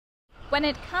When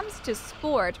it comes to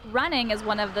sport, running is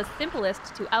one of the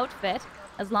simplest to outfit,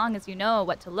 as long as you know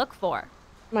what to look for.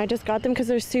 I just got them because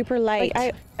they're super light.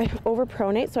 I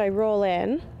overpronate, so I roll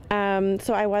in.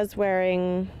 So I was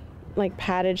wearing like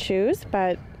padded shoes,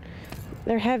 but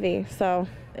they're heavy, so.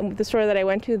 The store that I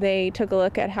went to, they took a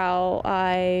look at how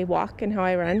I walk and how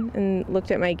I run and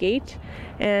looked at my gait,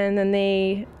 and then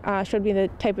they showed me the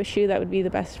type of shoe that would be the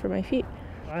best for my feet.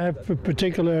 I have a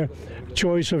particular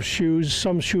choice of shoes.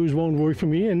 Some shoes won't work for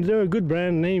me, and they're good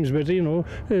brand names, but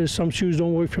some shoes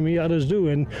don't work for me, others do,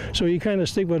 and so you kind of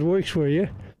stick what works for you.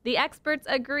 The experts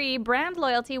agree brand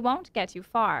loyalty won't get you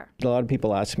far. A lot of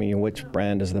people ask me which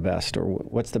brand is the best or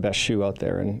what's the best shoe out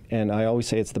there, and I always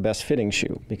say it's the best fitting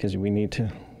shoe because we need to.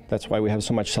 That's why we have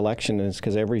so much selection, is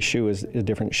because every shoe is a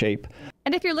different shape.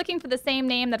 And if you're looking for the same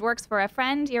name that works for a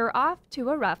friend, you're off to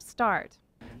a rough start.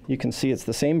 You can see it's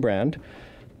the same brand,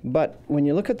 but when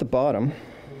you look at the bottom,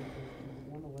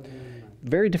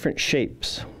 very different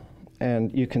shapes,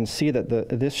 and you can see that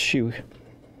this shoe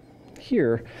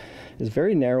here is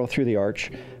very narrow through the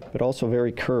arch, but also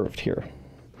very curved here.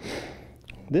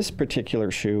 This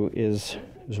particular shoe is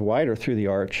wider through the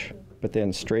arch, but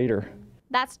then straighter.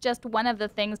 That's just one of the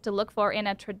things to look for in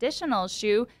a traditional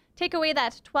shoe. Take away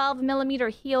that 12mm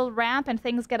heel ramp and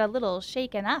things get a little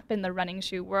shaken up in the running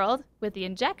shoe world with the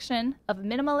injection of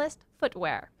Minimalist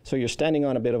footwear. So you're standing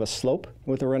on a bit of a slope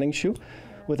with a running shoe.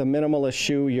 With a Minimalist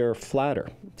shoe, you're flatter,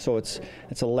 so it's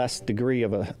a less degree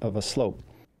of a slope.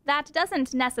 That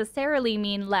doesn't necessarily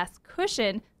mean less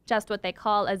cushion, just what they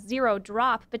call a zero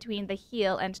drop between the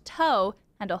heel and toe,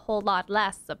 and a whole lot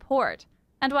less support.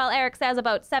 And while Eric says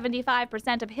about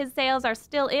 75% of his sales are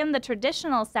still in the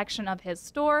traditional section of his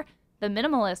store, the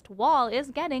Minimalist wall is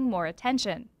getting more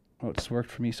attention. What's worked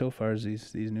for me so far is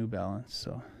these New Balance.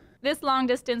 So this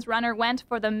long-distance runner went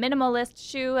for the Minimalist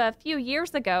shoe a few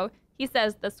years ago. He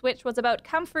says the switch was about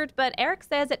comfort, but Eric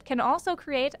says it can also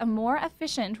create a more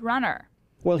efficient runner.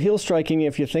 Well, heel striking,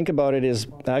 if you think about it, is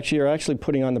you're actually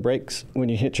putting on the brakes when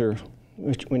you hit your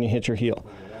heel.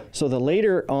 So the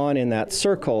later on in that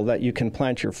circle that you can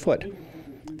plant your foot,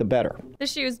 the better. The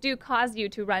shoes do cause you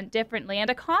to run differently, and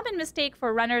a common mistake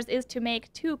for runners is to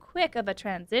make too quick of a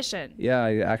transition. Yeah,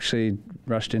 I actually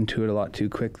rushed into it a lot too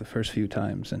quick the first few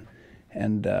times,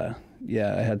 and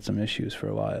yeah, I had some issues for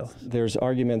a while. There's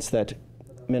arguments that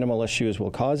Minimalist shoes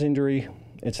will cause injury.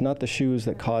 It's not the shoes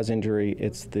that cause injury,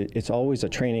 it's always a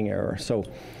training error. So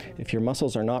if your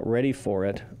muscles are not ready for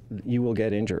it, you will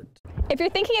get injured. If you're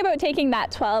thinking about taking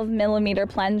that 12mm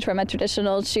plunge from a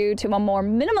traditional shoe to a more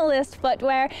minimalist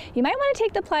footwear, you might want to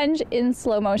take the plunge in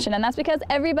slow motion, and that's because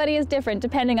everybody is different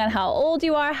depending on how old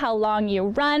you are, how long you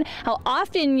run, how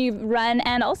often you've run,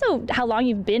 and also how long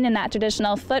you've been in that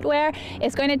traditional footwear.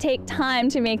 It's going to take time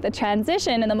to make the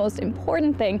transition, and the most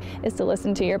important thing is to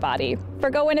listen to your body. For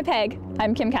Go Winnipeg,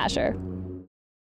 I'm Kim Kasher.